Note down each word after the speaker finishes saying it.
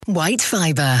White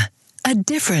Fibre, a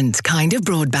different kind of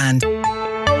broadband.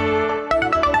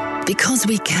 Because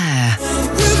we care.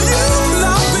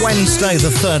 Wednesday, the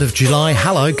 3rd of July.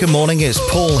 Hello, good morning. It's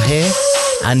Paul here,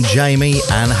 and Jamie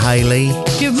and Hayley.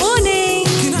 Good morning.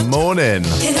 Morning.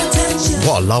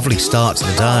 What a lovely start to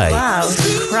the day. Wow,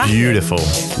 cracking. Beautiful.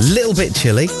 Little bit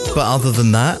chilly, but other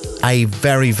than that, a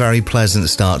very, very pleasant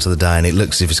start to the day, and it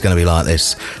looks as if it's going to be like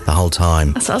this the whole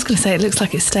time. That's what I was going to say. It looks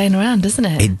like it's staying around, doesn't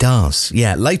it? It does,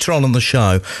 yeah. Later on the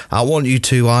show, I want you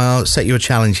to, I set you a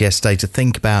challenge yesterday to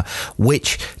think about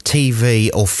which TV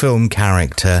or film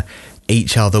character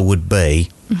each other would be.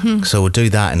 Mm-hmm. So we'll do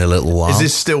that in a little while. Is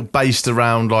this still based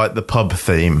around like the pub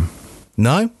theme?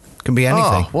 No, can be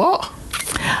anything. Oh, what?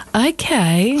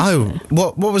 Okay. Oh,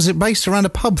 what was it based around a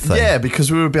pub thing? Yeah,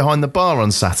 because we were behind the bar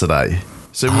on Saturday.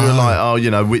 So we were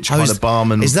like, which kind of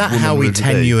barman is that woman how we would it be?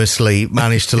 tenuously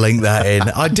managed to link that in?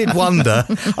 I did wonder.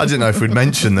 I didn't know if we'd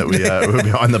mentioned that we were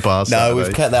behind the bar Saturday. No,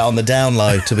 we've kept that on the down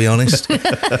low, to be honest.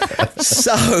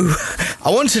 So, I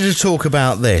wanted to talk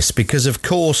about this because, of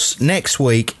course, next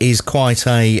week is quite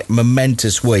a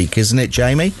momentous week, isn't it,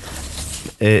 Jamie?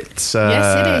 It's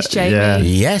Yes, it is, Jamie. yeah.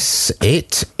 Yes,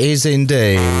 it is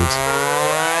indeed.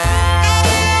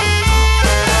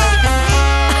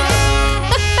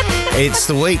 It's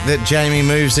the week that Jamie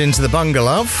moves into the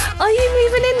bungalow. Are you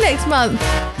moving in next month?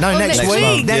 No, Oh, next next week.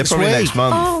 month. Next probably week. next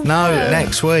month. Oh, No, yeah.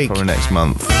 next week. Probably next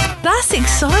month. That's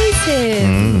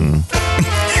exciting.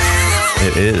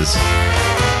 It is.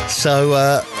 So,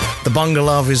 the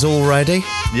bungalow is all ready.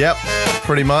 Yep,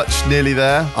 pretty much. Nearly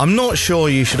there. I'm not sure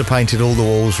you should have painted all the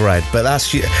walls red, but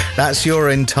that's your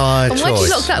entire And choice. why'd you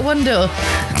lock that one door?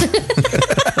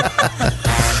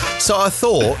 So I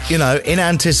thought, in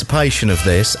anticipation of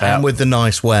this Yeah. and with the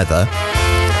nice weather,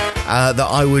 that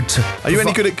I would... Are you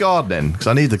any good at gardening? Because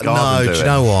I need the garden No, doing. do you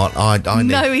know what? I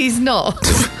need... No, he's not.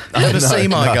 I want to see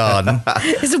my garden.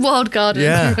 It's a wild garden,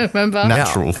 Yeah. remember?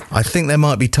 Natural. Yeah, I think there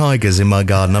might be tigers in my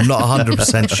garden. I'm not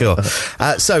 100% sure.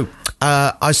 So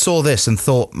I saw this and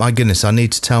thought, my goodness, I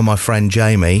need to tell my friend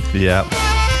Jamie, Yeah.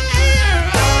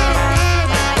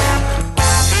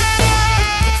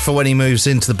 for when he moves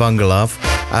into the bungalow,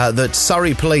 that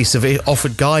Surrey Police have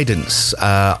offered guidance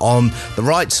on the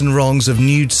rights and wrongs of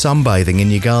nude sunbathing in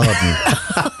your garden.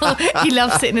 He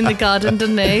loves sitting in the garden,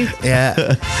 doesn't he?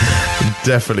 Yeah.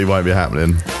 Definitely won't be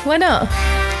happening. Why not?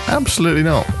 Absolutely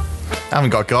not. I haven't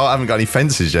got any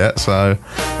fences yet, so...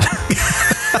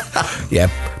 Yeah,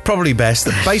 probably best.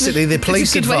 Basically, the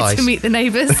police It's a good way advice... to meet the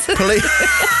neighbours.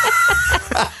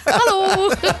 Hello.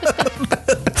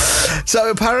 So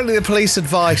apparently the police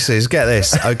advice is, get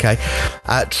this, okay,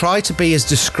 try to be as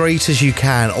discreet as you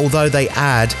can, although they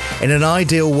add, in an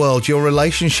ideal world, your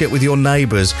relationship with your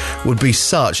neighbours would be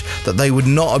such that they would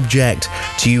not object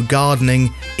to you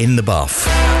gardening in the buff.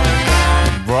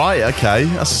 Right, okay.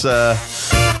 That's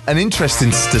an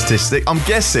interesting statistic. I'm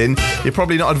guessing you're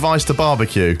probably not advised to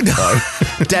barbecue, though.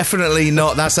 Definitely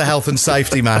not. That's a health and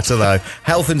safety matter, though.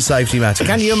 Health and safety matter.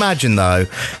 Can you imagine, though,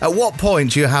 at what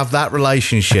point do you have that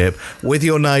relationship with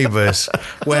your neighbours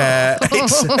where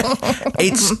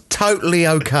it's totally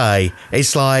okay?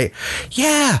 It's like,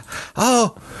 yeah,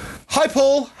 oh, hi,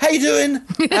 Paul. How you doing?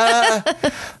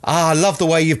 I love the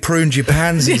way you've pruned your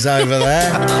pansies over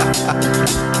there.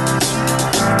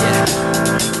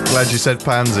 Glad you said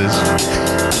pansies.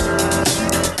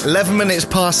 11 minutes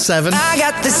past 7. I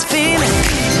got this feeling.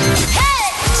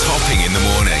 Topping in the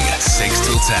morning, 6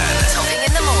 till 10. Topping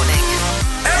in the morning.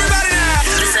 Everybody now.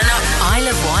 Listen up. Isle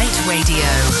of Wight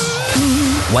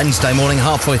Radio. Wednesday morning,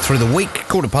 halfway through the week,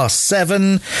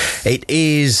 7:15. It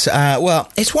is,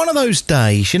 it's one of those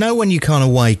days, when you kind of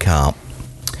wake up.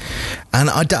 And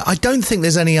I don't think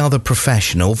there's any other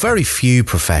profession, or very few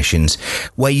professions,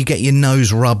 where you get your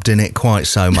nose rubbed in it quite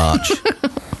so much.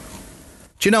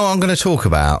 Do you know what I'm going to talk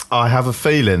about? I have a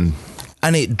feeling.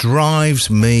 And it drives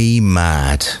me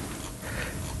mad.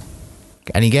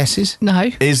 Any guesses? No.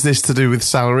 Is this to do with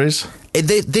salaries?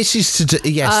 This is to do,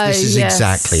 yes, Oh, this is yes.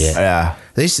 exactly it. Yeah.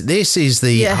 This is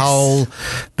the Yes. whole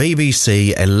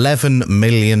BBC £11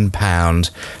 million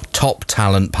top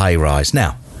talent pay rise.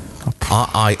 Now,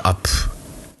 I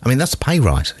mean that's a pay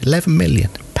rise, 11 million.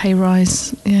 Pay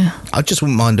rise, yeah. I just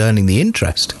wouldn't mind earning the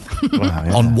interest Wow,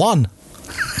 yeah. on one.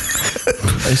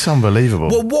 It's unbelievable.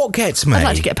 Well, what gets me? I'd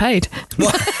like to get paid.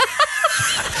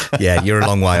 Yeah, you're a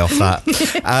long way off that.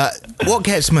 What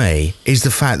gets me is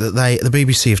the fact that the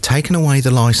BBC have taken away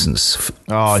the licence,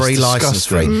 Oh, it's free licence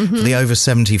free disgusting. for the over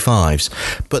 75s,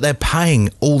 but they're paying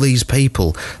all these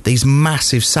people these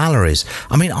massive salaries.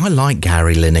 I mean, I like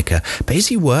Gary Lineker, but is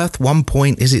he worth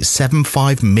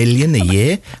 1.75 million a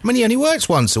year? I mean, he only works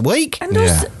once a week. And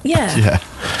also, yeah. Yeah,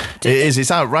 it is.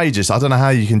 It's outrageous. I don't know how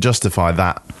you can justify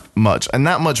that much and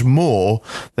that much more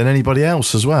than anybody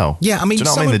else as well. Yeah, I mean, do you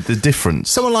know what I mean? The difference.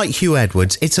 Someone like Hugh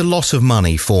Edwards, it's a lot of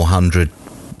money,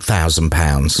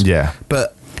 £400,000. Yeah.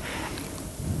 But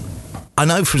I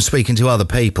know from speaking to other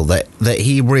people that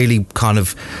he really kind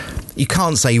of, you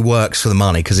can't say he works for the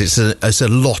money because it's a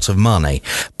lot of money,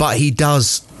 but he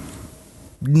doesn't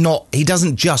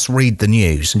just read the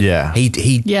news. Yeah.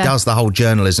 He Yeah. does the whole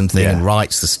journalism thing Yeah. and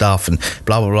writes the stuff and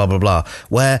blah, blah, blah, blah, blah.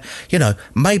 Where,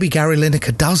 maybe Gary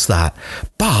Lineker does that,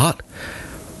 but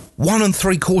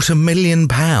 £1.75 million.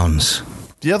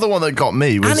 The other one that got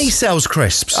me was... And he sells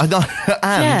crisps. I know,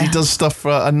 and Yeah. he does stuff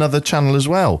for another channel as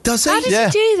well. Does he? How did Yeah.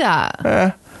 you do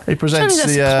that? He presents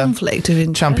Surely that's the a conflict of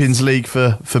interest. Champions League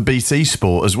for BT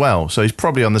Sport as well, so he's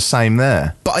probably on the same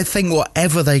there. But I think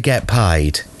whatever they get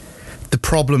paid, the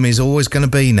problem is always going to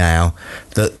be now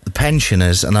that the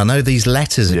pensioners, and I know these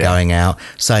letters are Yeah. going out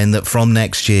saying that from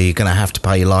next year you're going to have to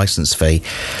pay your licence fee.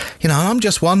 I'm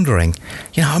just wondering,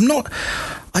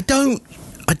 I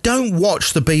don't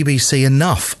watch the BBC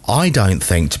enough, I don't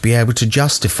think, to be able to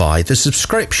justify the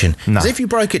subscription. No. 'Cause if you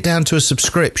broke it down to a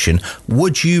subscription,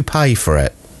 would you pay for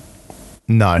it?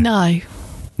 No, No.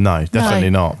 definitely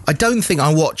not. I don't think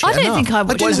I watch it I don't enough. think I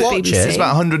would do watch watch BBC. it. It's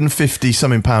about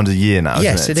 £150 a year now,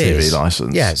 Yes, isn't it it? is. TV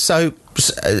licence. Yeah, so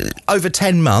over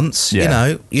 10 months,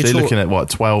 Yeah. you're so you're looking at what,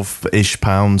 £12-ish,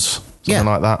 something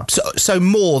like that, So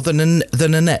more than a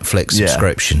Netflix Yeah.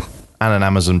 subscription. and an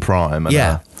Amazon Prime, and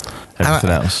Yeah.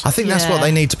 everything And else. I think that's what Yeah.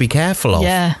 they need to be careful of.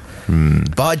 Yeah.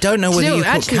 But I don't know Do you whether know, you could,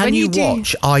 actually, can when you you do-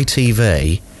 watch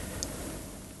ITV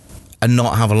and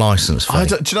not have a licence fee.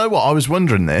 Do you know what? I was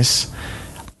wondering this.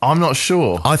 I'm not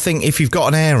sure. I think if you've got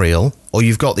an aerial or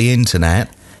you've got the internet,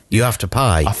 you have to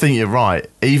pay. I think you're right.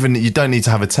 Even you don't need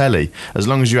to have a telly. As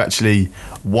long as you actually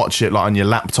watch it like on your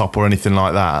laptop or anything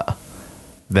like that,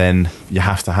 then you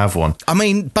have to have one. I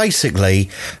mean, basically,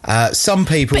 some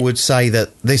people would say that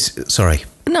this... Sorry.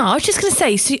 No, I was just going to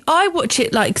say, so I watch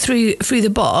it like through the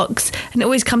box and it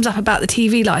always comes up about the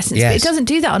TV licence, but Yes. it doesn't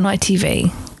do that on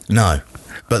ITV. No.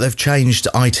 But they've changed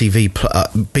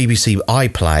BBC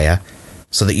iPlayer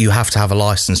so that you have to have a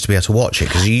licence to be able to watch it,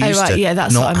 because you Oh, used right, to yeah,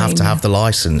 that's not what I have mean, to yeah. have the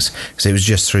licence because it was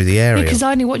just through the aerial. Because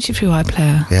I only watch it through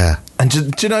iPlayer. Yeah. And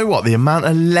do you know what? The amount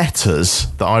of letters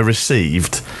that I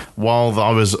received while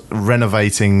I was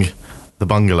renovating the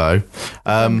bungalow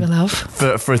Bungalow.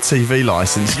 for a TV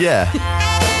licence, yeah.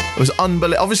 It was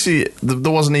unbelievable. Obviously,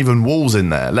 there wasn't even walls in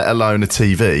there, let alone a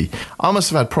TV. I must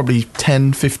have had probably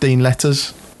 10, 15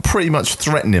 letters pretty much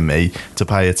threatening me to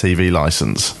pay a TV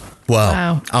licence. Well,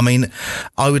 Wow. I mean,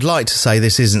 I would like to say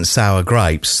this isn't sour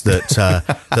grapes that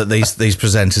that these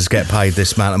presenters get paid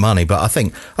this amount of money, but I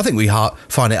think we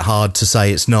find it hard to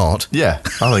say it's not. Yeah,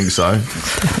 I think so.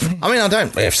 I mean, I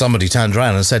don't. If somebody turned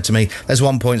around and said to me, "There's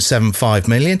 1.75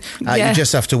 million, Yeah. you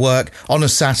just have to work on a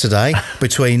Saturday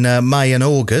between May and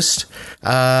August,"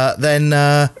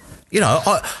 then.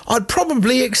 I'd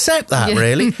probably accept that, Yeah.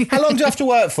 really. How long do you have to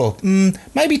work for?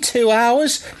 Maybe 2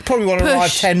 hours. You probably want to Push.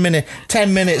 arrive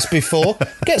 10 minutes before.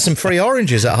 Get some free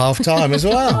oranges at half time as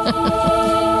well.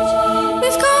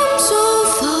 We've come so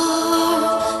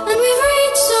far, and we've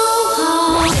reached so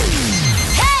high.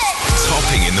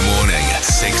 Topping in the morning,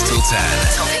 6 till 10.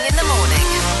 Topping in the morning.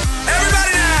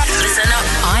 Everybody now! Listen up.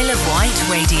 Isle of Wight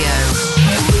Radio.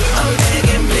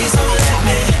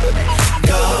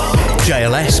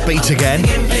 JLS, Beat Again.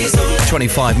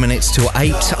 25 minutes till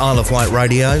 8, Isle of Wight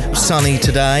Radio. Sunny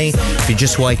today. If you're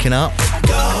just waking up,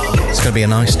 it's going to be a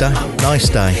nice day. Nice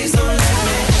day.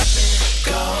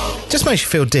 Just makes you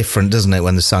feel different, doesn't it,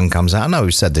 when the sun comes out? I know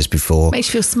we've said this before. Makes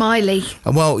you feel smiley.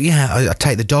 Well, yeah, I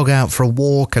take the dog out for a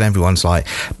walk and everyone's like,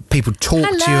 people talk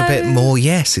to you a bit Hello. more.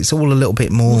 Yes, it's all a little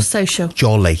bit more Social.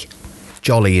 jolly.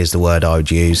 Jolly is the word I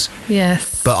would use.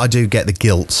 Yes. But I do get the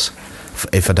guilt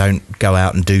if I don't go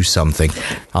out and do something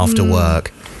after work.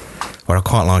 Where I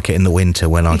quite like it in the winter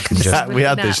when I can just We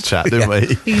had this chat, didn't we?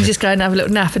 You can just go and have a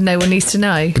little nap and no one needs to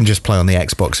know. can just play on the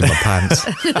Xbox in my pants.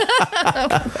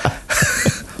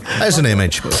 There's an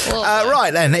image.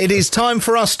 Right then, it is time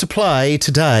for us to play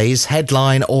today's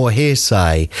headline or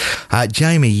hearsay.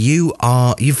 Jamie, you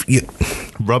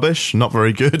Rubbish, not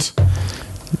very good.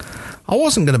 I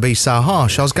wasn't going to be so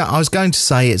harsh. I was going to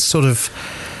say it's sort of,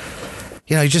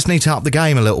 you just need to up the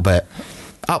game a little bit.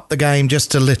 Up the game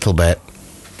just a little bit.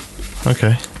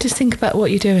 Okay. Just think about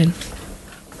what you're doing.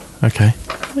 Okay.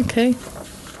 Okay.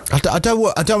 I don't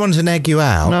want to neg you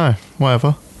out. No,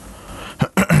 whatever.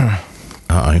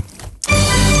 Uh-oh.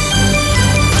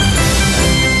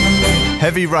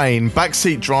 Heavy rain,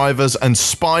 backseat drivers and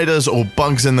spiders or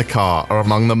bugs in the car are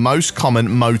among the most common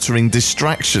motoring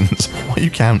distractions. What are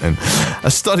you counting? A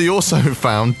study also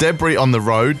found debris on the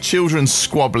road, children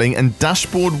squabbling and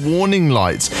dashboard warning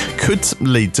lights could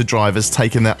lead to drivers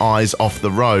taking their eyes off the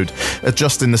road.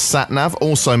 Adjusting the sat-nav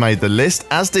also made the list,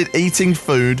 as did eating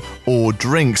food or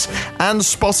drinks. And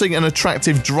spotting an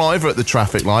attractive driver at the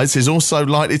traffic lights is also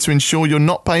likely to ensure you're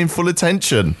not paying full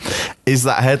attention. Is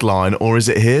that headline or is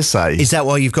it hearsay? Is that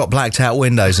why you've got blacked out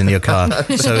windows in your car?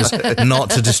 So as not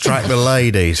to distract the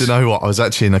ladies? Do you know what? I was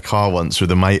actually in a car once with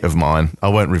a mate of mine. I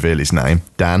won't reveal his name,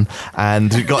 Dan.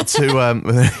 And he got to, he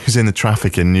was in the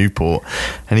traffic in Newport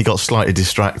and he got slightly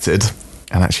distracted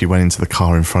and actually went into the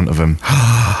car in front of him.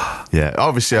 Yeah,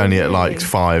 obviously only at like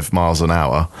 5 miles an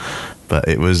hour. But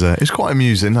it was quite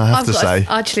amusing, I have to say.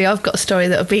 I've got a story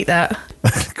that'll beat that.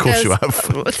 Of course you have.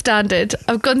 Standard.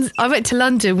 I went to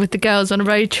London with the girls on a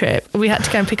road trip. We had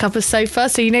to go and pick up a sofa.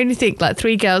 So you know when you think like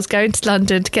 3 girls going to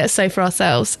London to get a sofa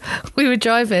ourselves. We were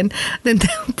driving, then they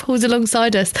pulled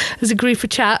alongside us as a group of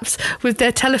chaps with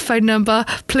their telephone number.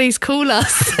 Please call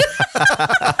us.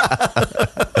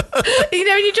 You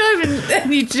know when you're driving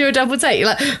and you do a double take, you're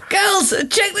like, girls,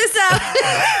 check this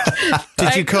out.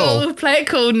 Did you call? Play it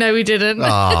cool. No, we didn't.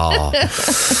 Oh.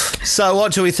 So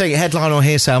what do we think? Headline or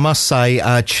hearsay? I must say,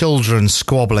 children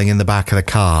squabbling in the back of the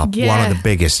car. Yeah. One of the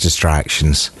biggest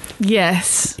distractions.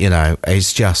 Yes. You know,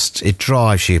 it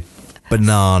drives you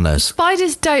bananas.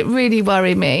 Spiders don't really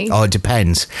worry me. Oh, it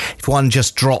depends. If one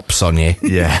just drops on you.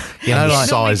 Yeah. You know, And the like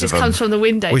Normally it size just of them. comes from the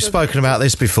window. We've spoken about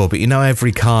this before, but you know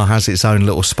every car has its own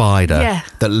little spider Yeah.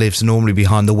 that lives normally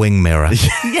behind the wing mirror.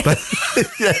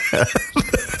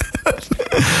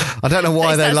 I don't know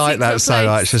why It's they that like that secret so place.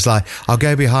 much. It's like, I'll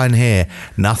go behind here,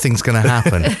 nothing's going to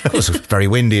happen. Of course, it's very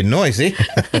windy and noisy.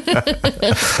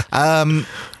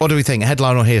 What do we think?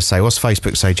 Headline or hearsay? What's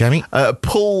Facebook say, Jamie?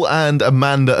 Paul and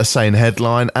Amanda are saying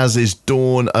headline, as is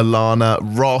Dawn, Alana,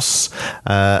 Ross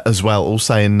as well, all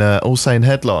saying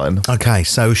headline. Okay,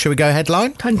 so should we go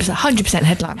headline? 100%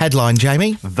 headline. Headline,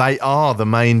 Jamie? They are the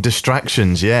main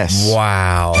distractions, yes.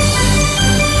 Wow.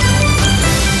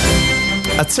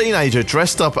 A teenager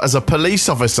dressed up as a police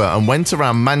officer and went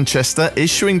around Manchester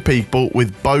issuing people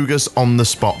with bogus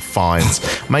on-the-spot fines.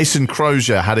 Mason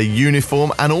Crozier had a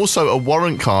uniform and also a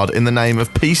warrant card in the name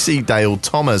of PC Dale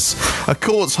Thomas. A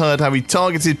court's heard how he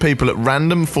targeted people at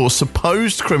random for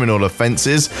supposed criminal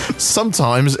offences,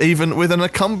 sometimes even with an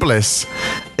accomplice.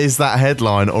 Is that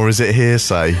headline or is it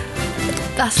hearsay?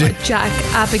 That's like Jack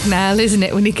Abagnale, isn't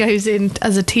it? When he goes in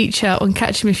as a teacher on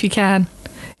Catch Him If You Can.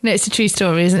 No, it's a true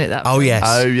story, isn't it? That Oh, yes.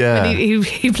 Oh, yeah. When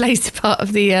he plays the part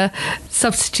of the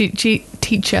substitute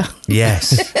teacher.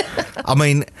 Yes. I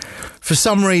mean, for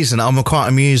some reason, I'm quite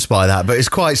amused by that, but it's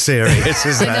quite serious,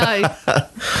 isn't it? I know.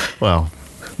 Well,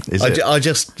 is it? I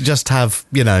just have,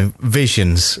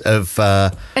 visions of...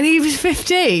 And he was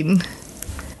 15.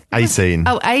 18.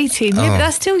 Oh, 18. Yeah, but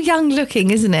that's still young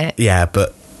looking, isn't it? yeah,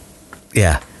 but...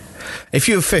 Yeah. If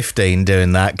you were 15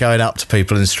 doing that, going up to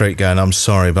people in the street going, I'm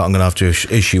sorry, but I'm going to have to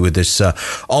issue with this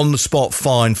on-the-spot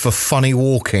fine for funny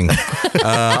walking.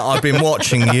 I've been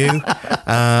watching you.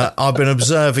 I've been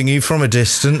observing you from a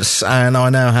distance, and I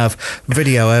now have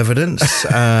video evidence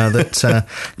that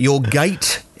your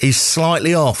gait is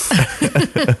slightly off.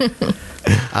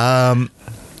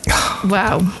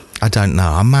 Wow. I don't know.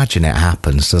 I imagine it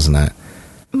happens, doesn't it?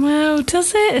 Well,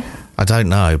 does it? I don't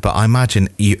know, but I imagine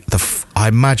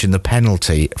the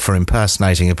penalty for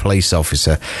impersonating a police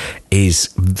officer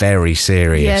is very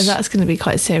serious. Yeah, that's going to be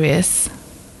quite serious.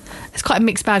 It's quite a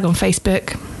mixed bag on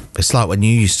Facebook. It's like when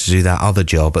you used to do that other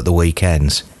job at the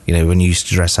weekends. When you used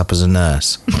to dress up as a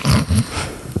nurse.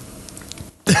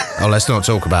 Oh, let's not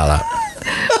talk about that.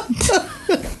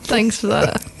 Thanks for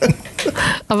that.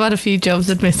 I've had a few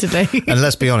jobs, admittedly. And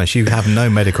let's be honest, you have no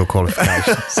medical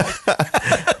qualifications.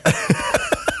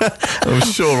 I'm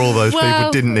sure all those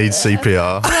people didn't need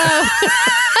CPR.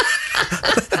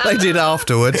 They did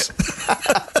afterwards.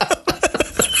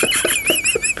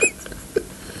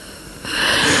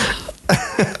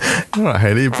 All right,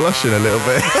 Hayley, you're blushing a little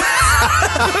bit.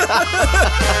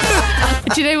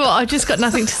 Do you know what? I've just got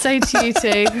nothing to say to you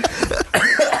two.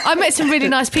 I met some really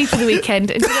nice people the weekend,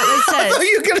 and do you know what they I said? thought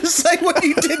you were going to say what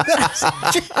you did next.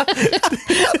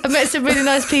 I met some really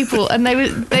nice people, and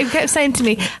they kept saying to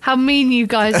me how mean you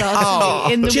guys are to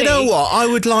me in the Do you know what? I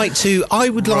would like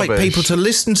Rubbish. people to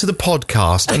listen to the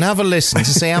podcast and have a listen to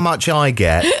see how much I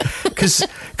get. Because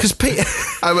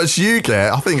How much you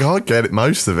get? I think I get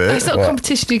most of it. It's not a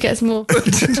competition who gets more.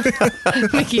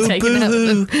 Mickey taking out of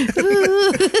them.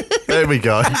 There we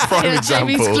go. Prime Yeah,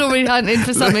 Jamie's example. glory hunting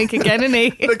for something again, isn't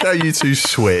he? Look how you two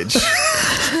switch.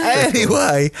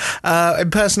 anyway,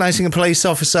 impersonating a police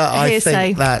officer, I Hearsay.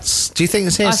 think that's... Do you think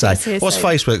it's hearsay? I think it's hearsay. What's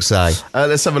Facebook say?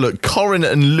 Let's have a look. Corin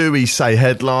and Louis say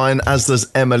headline, as does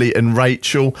Emily and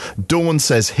Rachel. Dawn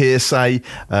says hearsay.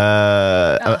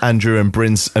 Andrew and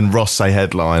Bryn and Ross say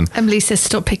headline. Emily says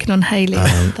stop picking on Hayley.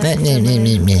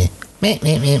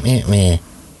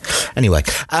 Anyway,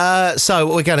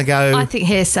 so we're going to go... I think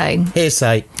hearsay.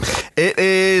 Hearsay. It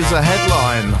is a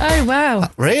headline. Oh, wow.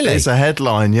 Really? It's a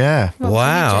headline, yeah.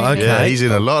 Wow, Jamie. okay. Yeah, he's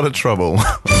in a lot of trouble.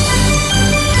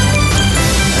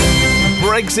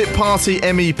 Brexit Party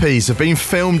MEPs have been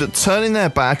filmed turning their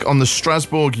back on the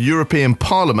Strasbourg European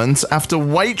Parliament after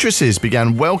waitresses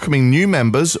began welcoming new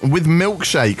members with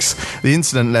milkshakes. The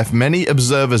incident left many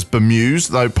observers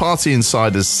bemused, though party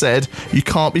insiders said you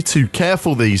can't be too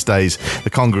careful these days. The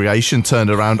congregation turned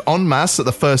around en masse at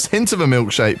the first hint of a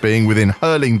milkshake being within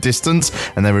hurling distance,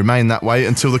 and they remained that way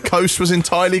until the coast was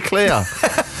entirely clear.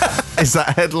 Is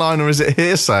that headline or is it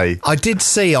hearsay? I did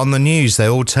see on the news they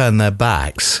all turned their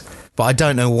backs, but I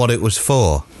don't know what it was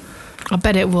for. I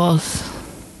bet it was.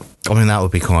 I mean, that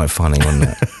would be quite funny, wouldn't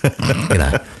it? You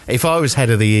know, if I was head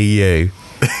of the EU,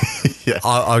 Yeah.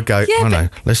 I'd go, Yeah, I know,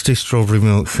 let's do strawberry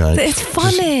milkshake. But it's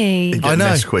funny. I know.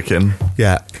 Nesquicking.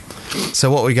 Yeah. So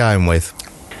what are we going with?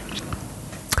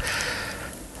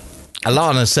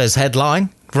 Alana says headline.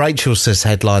 Rachel says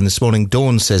headline this morning.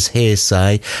 Dawn says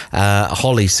hearsay.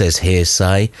 Holly says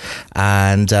hearsay.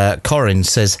 And Corin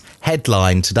says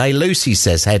headline today. Lucy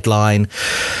says headline.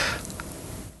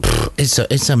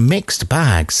 It's a mixed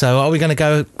bag. So are we going to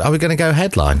go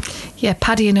headline? Yeah,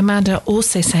 Paddy and Amanda are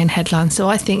also saying headline, so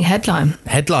I think headline.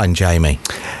 Headline, Jamie.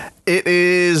 It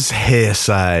is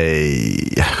hearsay.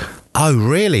 Oh,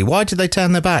 really? Why did they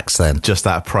turn their backs then? Just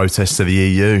that protest to the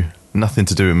EU. Nothing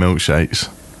to do with milkshakes.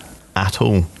 At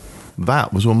all.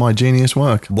 That was all my genius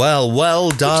work. Well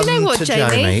done you know what, to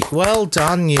Jamie? Well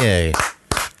done, you.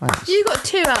 You got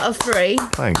 2 out of 3.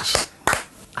 Thanks.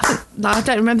 I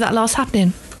don't remember that last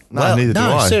happening. No, neither do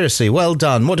I. Seriously, well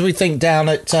done. What do we think down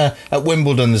at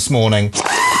Wimbledon this morning?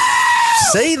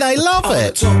 See, they love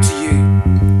it. Talk to you.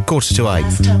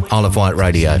 7:45, Isle of Wight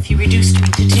Radio. You reduced me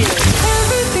to tears.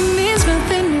 Everything means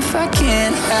nothing if I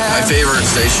can't My have. favourite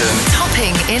station.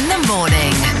 Topping in the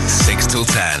morning. 6 till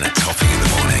 10. Topping in the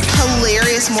morning.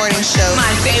 Hilarious morning show.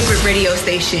 My favorite radio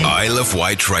station. Isle of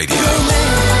Wight Radio.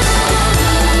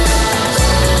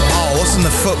 Oh, wasn't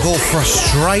the football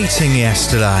frustrating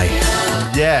yesterday?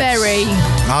 Yes. Very.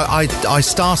 I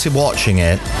started watching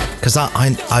it because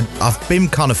I've been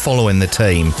kind of following the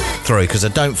team through because I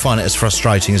don't find it as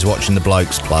frustrating as watching the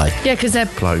blokes play. Yeah, because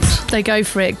Blokes. they go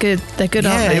for it good. They're good,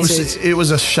 Yeah, aren't they? It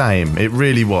was a shame. It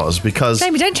really was because...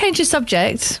 Jamie, don't change the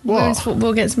subject. What? Women's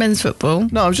football against men's football.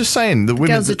 No, I was just saying the women...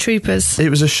 Girls are troopers. It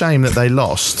was a shame that they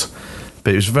lost,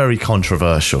 but it was very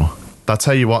controversial. I'll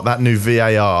tell you what, that new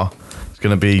VAR is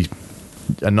going to be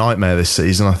a nightmare this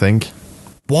season, I think.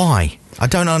 Why? I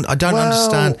don't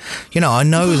understand. You know, I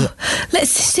know that.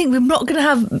 Let's just think we're not going to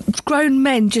have grown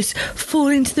men just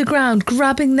falling to the ground,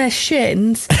 grabbing their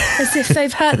shins as if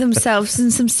they've hurt themselves in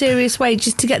some serious way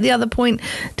just to get the other point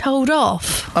told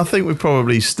off. I think we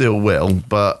probably still will,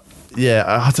 but yeah,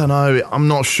 I don't know. I'm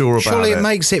not sure about Surely it. it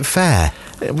makes it fair.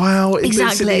 Well, it's in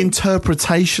Exactly. the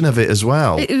interpretation of it as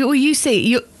well. Well, you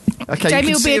see, Okay, you Jamie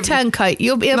can will see be a it- turncoat.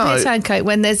 You'll be No. a turncoat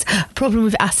when there's a problem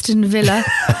with Aston Villa.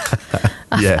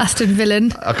 Yeah. Aston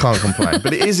Villain. I can't complain,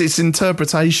 but it's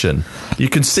interpretation. You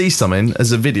can see something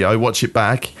as a video, watch it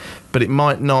back, but it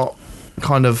might not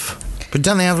kind of. But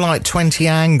don't they have like 20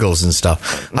 angles and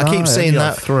stuff? I No, keep seeing only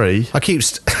like that. 3. I keep.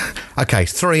 Okay,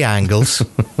 3 angles.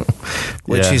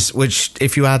 Yeah. Which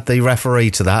if you add the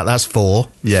referee to that, that's 4.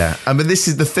 Yeah, I mean, this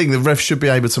is the thing. The ref should be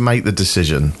able to make the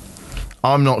decision.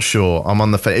 I'm not sure. I'm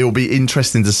on the fence. It will be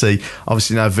interesting to see.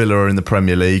 Obviously, now Villa are in the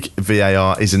Premier League.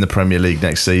 VAR is in the Premier League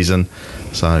next season.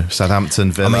 So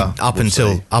Southampton, Villa. I mean,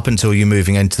 up until you're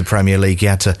moving into the Premier League, you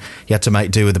had to make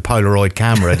do with the Polaroid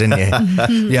camera, didn't you?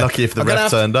 Yeah. Lucky if the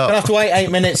ref turned up. I'm going to have to wait 8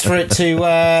 minutes for it to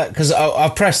because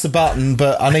I've pressed the button,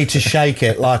 but I need to shake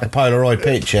it like a Polaroid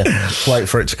picture. Wait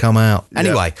for it to come out.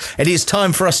 Anyway, It is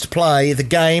time for us to play the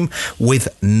game with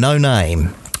no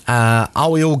name. Are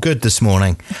we all good this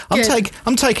morning?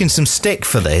 I'm taking some stick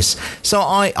for this. So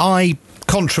I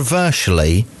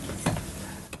controversially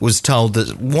was told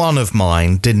that one of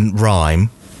mine didn't rhyme,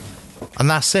 and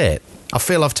that's it. I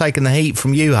feel I've taken the heat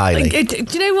from you, Hayley. Do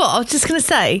you know what I was just going to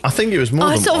say? I think it was more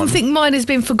than I sort one. of think mine has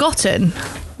been forgotten,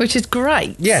 which is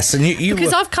great. Yes, and you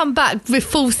because I've come back with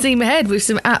full steam ahead with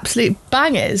some absolute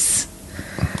bangers.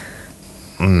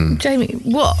 Jamie,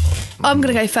 what? I'm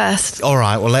going to go first. All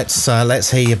right, well,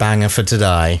 let's hear your banger for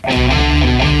today.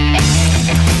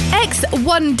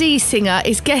 X1D singer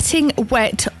is getting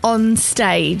wet on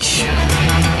stage.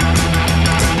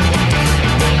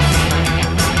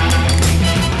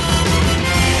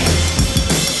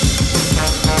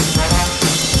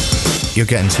 You're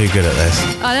getting too good at this.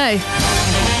 I know.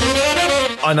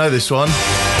 I know this one.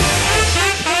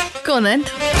 Go on then.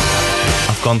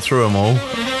 I've gone through them all.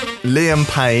 Liam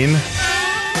Payne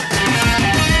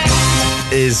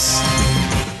is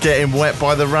getting wet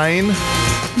by the rain.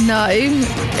 No.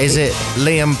 Is it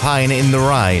Liam Payne in the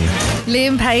rain?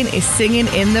 Liam Payne is singing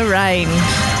in the rain.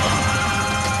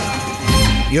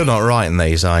 You're not writing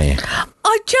these, are you?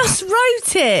 I just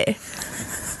wrote it.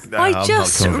 No, I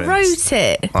just wrote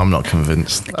it. I'm not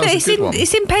convinced. That was a good one.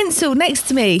 It's in pencil next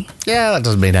to me. Yeah, that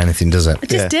doesn't mean anything, does it? I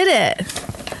just did it.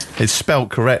 It's spelt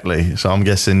correctly, so I'm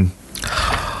guessing.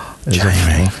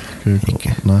 Jamie.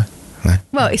 No.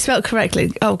 Well, it's spelled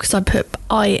correctly. Oh, because I put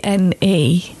INE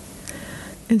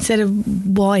instead of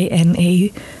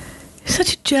YNE.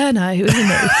 Such a journo, isn't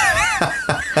it?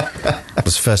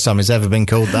 That's the first time it's ever been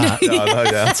called that. No,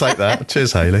 I'll take that.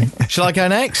 Cheers, Hayley. Shall I go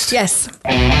next? Yes.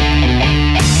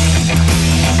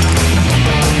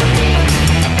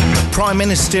 Prime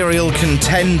Ministerial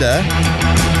contender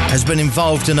has been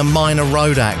involved in a minor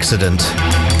road accident.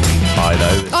 I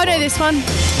know this one.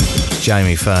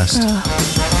 Jamie first.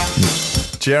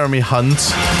 Jeremy Hunt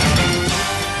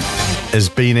has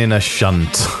been in a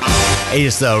shunt.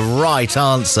 Is the right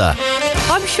answer.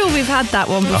 I'm sure we've had that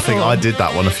one before. I think I did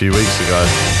that one a few weeks ago.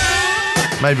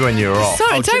 Maybe when you were off.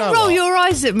 Sorry, do you don't know roll what? your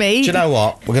eyes at me. Do you know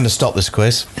what? We're going to stop this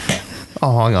quiz.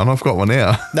 Oh, hang on, I've got one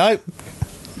here. No.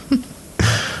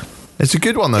 It's a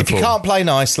good one, though, If you Paul. can't play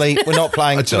nicely, we're not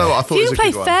playing at Do you know all. what? I thought If it you was can a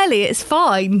play good one. fairly, it's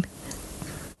fine.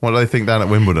 What do they think down at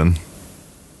Wimbledon?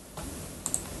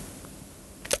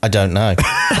 I don't know. And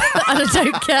I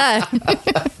don't care.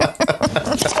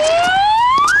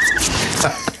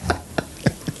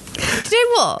 Do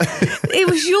you know what? It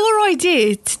was your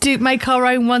idea to make our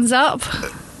own ones up.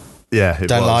 Yeah, it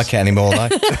Don't was. like it anymore, though.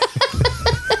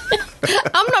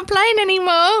 I'm not playing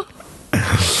anymore.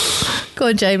 Go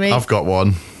on, Jamie. I've got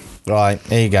one. Right,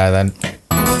 here you go then.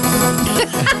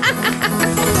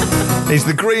 He's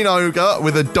the green ogre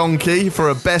with a donkey for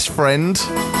a best friend,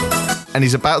 and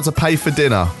he's about to pay for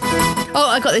dinner. Oh,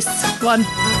 I got this one.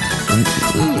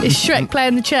 Is Shrek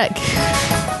playing the check?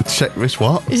 Check this,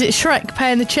 what? Is it Shrek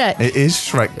paying the check? It is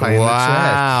Shrek paying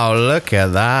Wow, look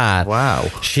at that. Wow.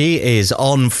 She is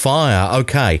on fire.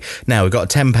 Okay, now we've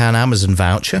got a £10 Amazon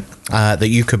voucher that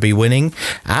you could be winning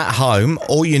at home.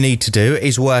 All you need to do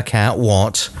is work out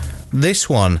what this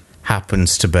one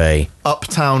happens to be. the chair.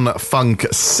 Uptown Funk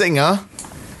singer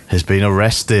has been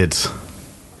arrested.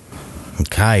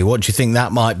 Okay, what do you think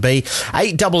that might be?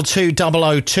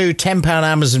 822002, £10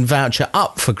 Amazon voucher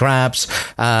up for grabs.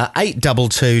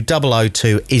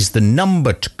 822002 is the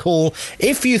number to call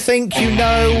if you think you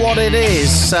know what it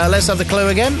is. Let's have the clue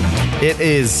again. It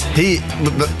is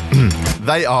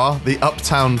they are the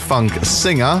Uptown Funk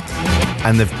singer,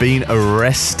 and they've been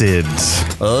arrested.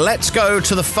 Let's go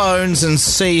to the phones and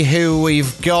see who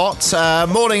we've got.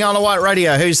 Morning on the White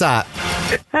Radio, who's that?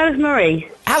 How's Marie?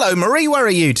 Hello, Marie, where are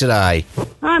you today?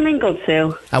 I'm in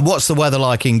Godsill. And what's the weather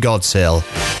like in Godsill?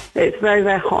 It's very,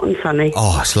 very hot and sunny.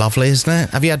 Oh, it's lovely, isn't it?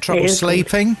 Have you had trouble It is.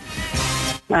 sleeping?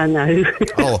 No.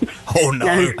 Oh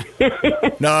no.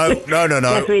 No. No.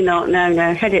 Definitely not.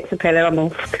 No. Headache's a pillow. I'm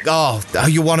off. Oh,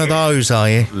 you're one of those, are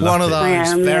you? One of those. I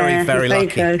am, very, yeah, very I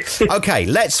think lucky. so. Okay,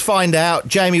 let's find out.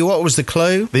 Jamie, what was the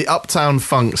clue? The Uptown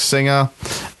Funk singer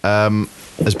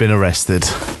has been arrested.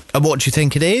 And what do you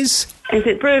think it is? Is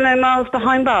it Bruno Mars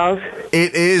behind bars?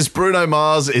 It is Bruno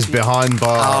Mars is behind Oh,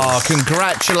 bars.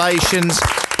 congratulations.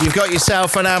 You've got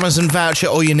yourself an Amazon voucher.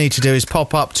 All you need to do is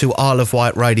pop up to Isle of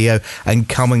Wight Radio and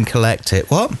come and collect it.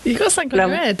 What? You got something on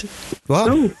your head.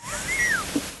 What? Ooh.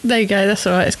 There you go. That's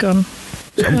all right. It's gone.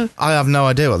 I have no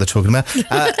idea what they're talking about.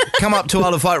 Come up to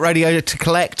Isle of Wight Radio to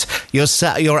collect your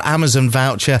Amazon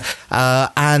voucher,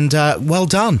 and well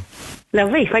done.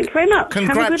 Lovely. Thank you very much.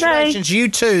 Congratulations, Have a good day. you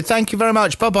too. Thank you very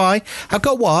much. Bye-bye. I've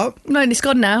got what? No, it's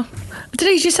gone now. I don't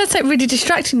know, you just said something really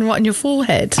distracting right on your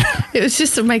forehead. It was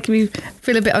just making me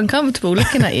feel a bit uncomfortable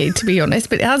looking at you, to be honest,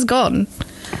 but it has gone.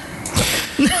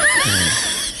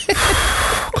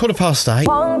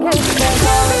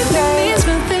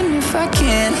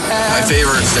 8:15. My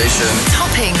favourite station.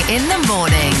 Topping in the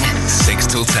morning. 6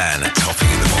 till 10. Topping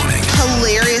in the morning.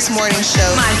 Hilarious morning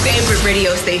show. My favourite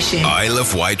radio station. Isle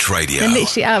of Wight Radio. And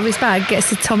literally out of his bag gets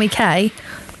the Tommy K,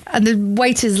 and the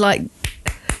waiter's like,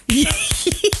 yes,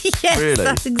 Really?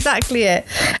 that's exactly it.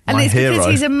 And My it's hero. because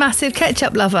he's a massive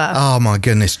ketchup lover. Oh my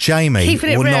goodness, Jamie.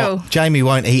 Keeping it will real. Jamie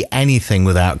won't eat anything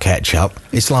without ketchup.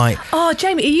 It's like, Oh,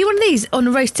 Jamie, are you one of these on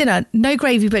a roast dinner? No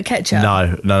gravy but ketchup?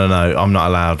 No. I'm not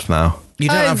allowed now. you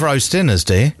don't Oh. have roast dinners,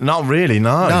 do you? Not really,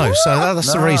 no. No, so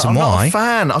that's the reason I'm why. not a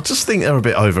fan. I just think they're a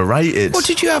bit overrated. What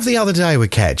did you have the other day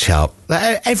with ketchup?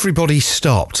 Everybody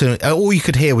stopped. And all you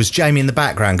could hear was Jamie in the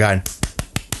background going,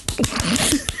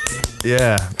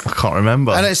 Yeah, I can't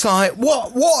remember. and it's like,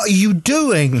 what are you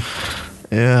doing?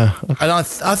 Yeah, And I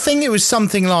think it was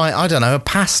something like, I don't know, a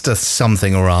pasta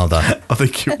something or other. I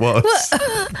think it was.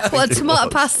 Well, tomato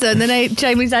pasta, and then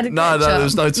Jamie's added No, ketchup. there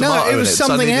was no tomato No, it in was it. So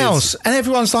something it is- else. And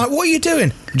everyone's like, what are you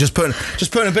doing? Just putting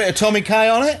a bit of Tommy K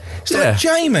on it. It's Yeah. like,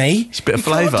 Jamie, It's a bit of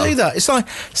you can't flavour. do that. It's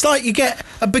like you get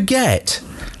a baguette.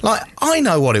 Like, I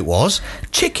know what it was.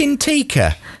 Chicken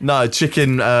tikka. No,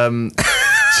 chicken.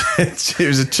 It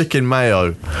was a chicken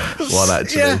mayo one,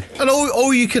 actually. Yeah. And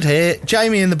all you could hear,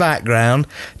 Jamie in the background,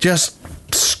 just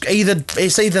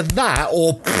it's either that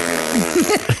or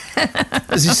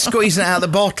as he's squeezing it out of the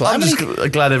bottle. I'm just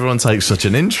glad everyone takes such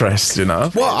an interest, you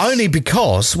know. Well, only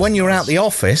because when you're out the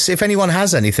office, if anyone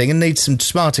has anything and needs some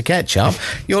smarter ketchup,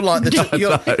 you're like the you're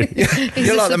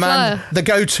like the man, supplier. the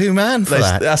go-to man for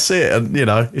that. That's it. And, you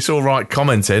know, it's all right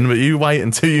commenting, but you wait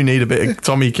until you need a bit of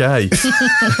Tommy K.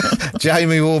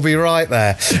 Jamie will be right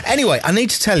there. Anyway, I need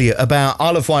to tell you about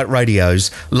Isle of Wight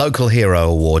Radio's Local Hero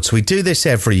Awards. We do this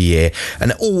every year,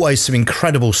 and always some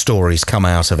incredible stories come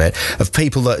out of it, of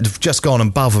people that have just gone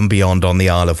above and beyond on the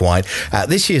Isle of Wight.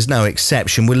 This year's no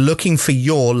exception. We're looking for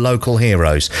your local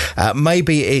heroes.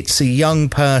 Maybe it's a young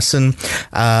person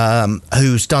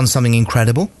who's done something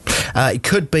incredible. It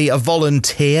could be a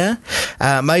volunteer,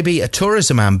 maybe a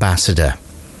tourism ambassador.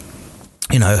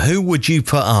 You know, who would you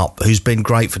put up who's been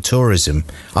great for tourism?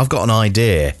 I've got an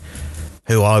idea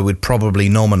who I would probably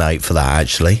nominate for that,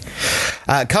 actually.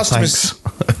 Customers...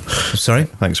 Sorry?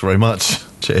 Thanks very much.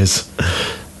 Cheers.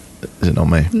 Is it not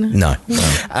me? No.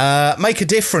 Make a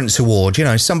Difference Award, you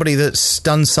know, somebody that's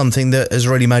done something that has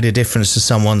really made a difference to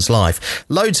someone's life.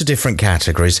 Loads of different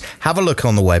categories. Have a look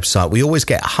on the website. We always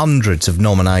get hundreds of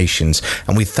nominations,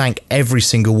 and we thank every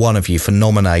single one of you for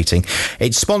nominating.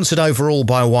 It's sponsored overall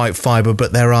by White Fibre,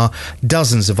 but there are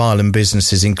dozens of island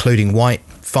businesses, including White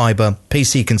Fibre,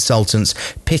 PC Consultants,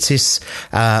 Pittis,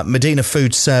 Medina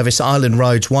Food Service, Island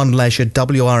Roads, One Leisure,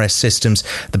 WRS Systems,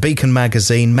 The Beacon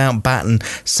Magazine, Mountbatten,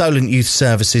 Solent Youth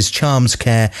Services, Charms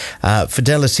Care,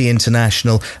 Fidelity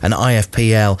International and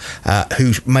IFPL,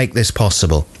 who make this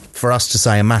possible. For us to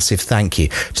say a massive thank you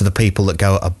to the people that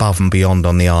go above and beyond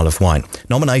on the Isle of Wight.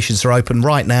 Nominations are open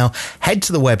right now. Head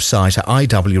to the website at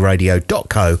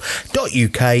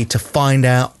iwradio.co.uk to find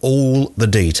out all the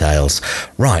details.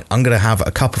 Right, I'm going to have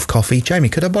a cup of coffee. Jamie,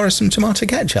 could I borrow some tomato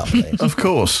ketchup, please? Of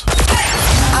course.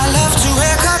 I love to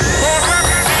wake up.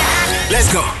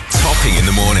 Let's go. Topping in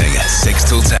the morning. 6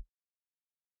 till 10.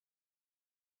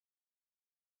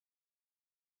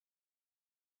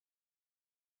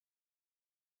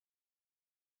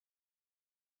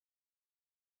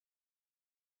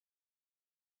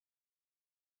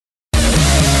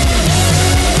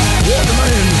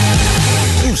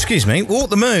 Excuse me, Walk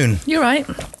the Moon. You're right.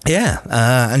 Yeah,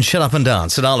 and Shut Up and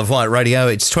Dance at Isle of Wight Radio.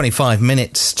 It's 25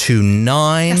 minutes to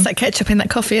 9. That's that ketchup in that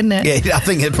coffee, isn't it? Yeah, I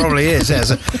think it probably is. Yeah,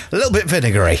 it's a little bit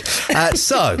vinegary.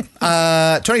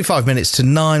 25 minutes to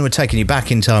 9. We're taking you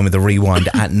back in time with a rewind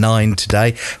at 9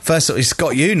 today. First, it's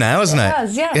got you now, hasn't it? It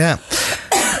has, yeah. Yeah.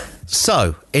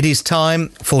 So, it is time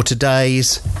for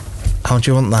today's... How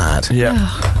do you want that?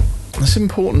 Yeah. That's an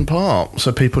important part,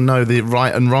 so people know the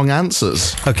right and wrong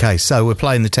answers. Okay, so we're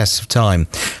playing the test of time.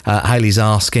 Hayley's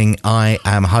asking, I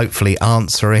am hopefully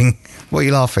answering. What are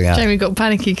you laughing at? Jamie got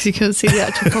panicky because he couldn't see the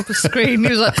actual proper screen. He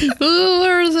was like, oh,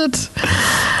 where is it?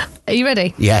 Are you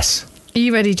ready? Yes. Are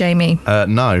you ready, Jamie?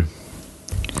 No.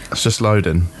 It's just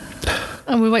loading.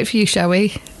 And we'll wait for you, shall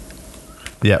we?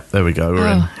 Yep, there we go. We're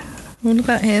in. What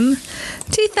about him?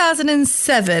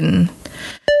 2007.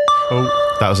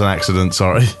 Oh, that was an accident,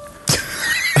 sorry.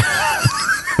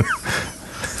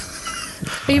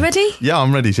 Are you ready? Yeah,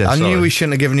 I'm ready, Jeff. I knew we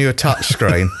shouldn't have given you a touch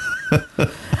screen.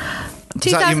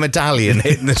 Is that your medallion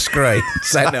hitting the screen?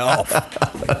 Setting it off.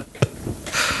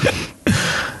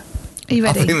 Are you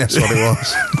ready? I think that's what it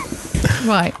was.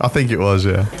 Right. I think it was,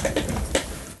 yeah.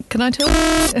 Can I talk?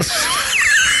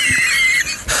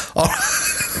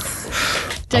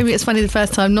 Jamie, it's funny the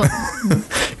first time, not...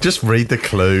 Just read the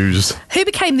clues. Who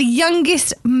became the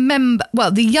youngest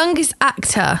the youngest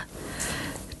actor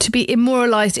to be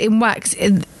immortalised in wax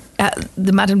at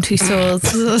the Madame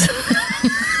Tussauds?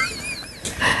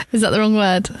 Is that the wrong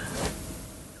word?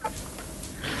 I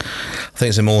think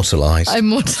it's immortalised.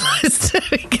 Immortalised. There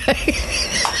we go.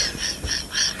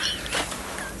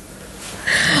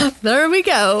 There we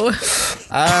go.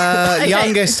 Okay.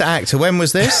 Youngest actor. When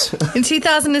was this? In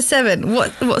 2007.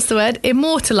 What's the word?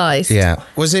 Immortalised. Yeah.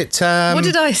 Was it... what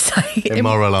did I say?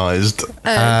 Immoralised.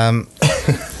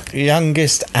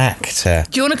 Youngest actor.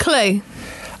 Do you want a clue?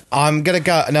 I'm gonna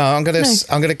go. No, I'm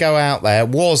gonna go out there.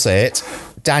 Was it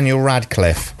Daniel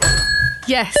Radcliffe?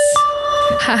 Yes.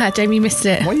 Haha, Jamie missed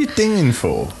it. What are you dinging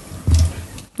for?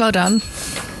 Well done.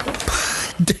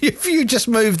 If you just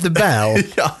moved the bell.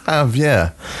 I have,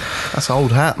 yeah. That's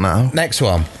old hat now. Next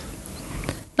one.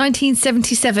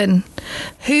 1977.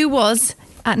 Who was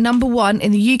at number 1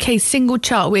 in the UK single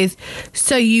chart with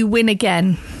So You Win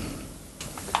Again?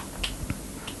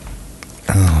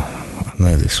 Oh, I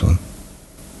know this one.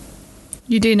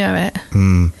 You do know it?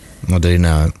 I do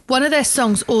know it. One of their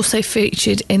songs also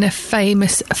featured in a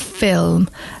famous film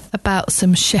about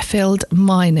some Sheffield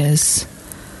miners.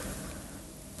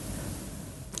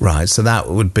 Right, so that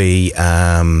would be...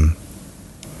 Oh,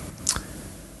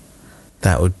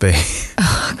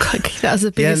 crikey, that was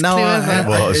the biggest clue ever. It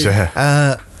was,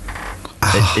 yeah.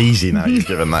 It's easy now, you've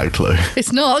given that clue.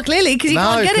 It's not, clearly, because you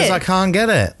can't get it. No, because I can't get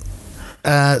it.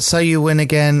 So You Win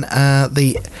Again.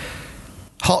 The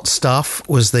Hot Stuff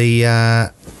was the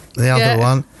other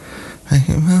one.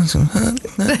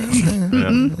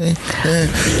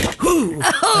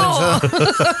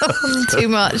 Too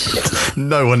much.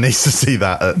 No one needs to see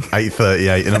that at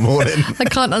 8:38 in the morning. I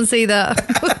can't unsee that.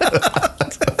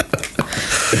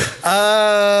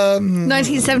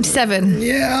 1977.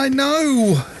 Yeah, I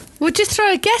know. We'll just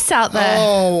throw a guess out there.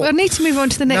 Oh. We'll need to move on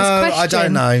to the next question. I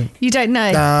don't know. You don't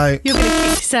know? No. You're going to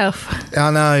kick yourself. I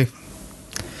know.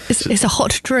 It's a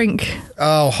hot drink.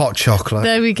 Oh, hot chocolate.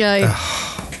 There we go.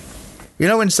 You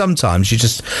know when sometimes you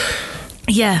just...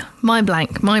 Yeah, mind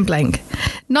blank.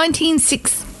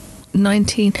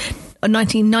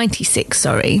 1996,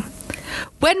 sorry.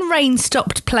 When rain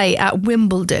stopped play at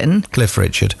Wimbledon... Cliff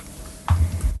Richard.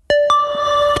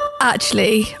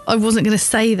 Actually, I wasn't going to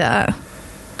say that.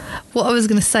 What I was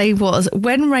going to say was,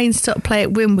 when rain stopped play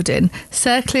at Wimbledon,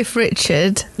 Sir Cliff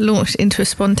Richard launched into a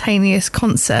spontaneous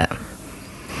concert.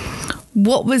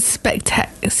 What was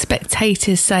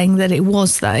spectators saying that it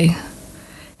was, though?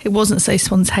 It wasn't so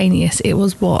spontaneous. It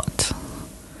was what?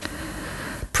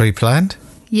 Pre-planned?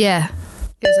 Yeah.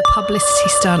 It was a publicity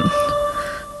stunt.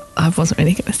 I wasn't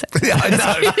really going to say that. Yeah, I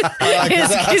know.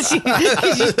 Because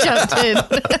you jumped in.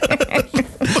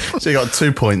 So you got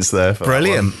 2 points there. For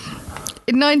Brilliant.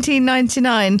 In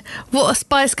 1999, what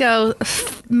Spice Girl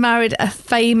married a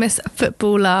famous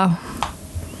footballer?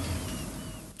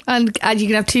 And you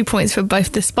can have 2 points for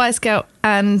both the Spice Girl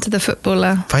and the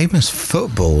footballer. Famous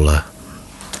footballer.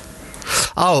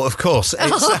 Oh, of course. I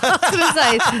was going to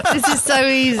say, this is so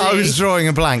easy. I was drawing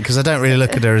a blank because I don't really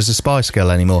look at her as a Spice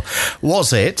Girl anymore.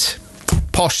 Was it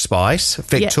Posh Spice,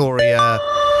 Victoria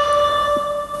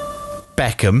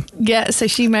Beckham? Yeah, so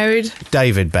she married...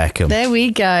 David Beckham. There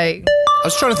we go. I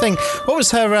was trying to think, what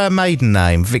was her maiden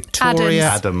name? Victoria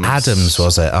Adams,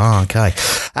 was it? Oh, okay.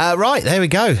 Right, there we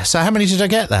go. So how many did I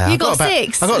get there? You got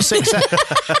 6. I got 6.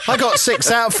 I got 6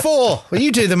 out of 4. Well,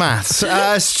 you do the maths.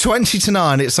 It's 20 to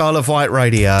 9. It's Isle of Wight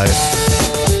Radio.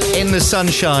 In the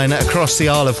sunshine across the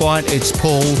Isle of Wight, it's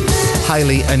Paul,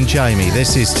 Hayley and Jamie.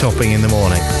 This is Topping in the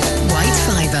Morning. White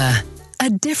Fibre,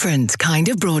 a different kind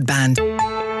of broadband.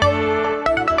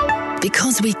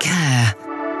 Because we care.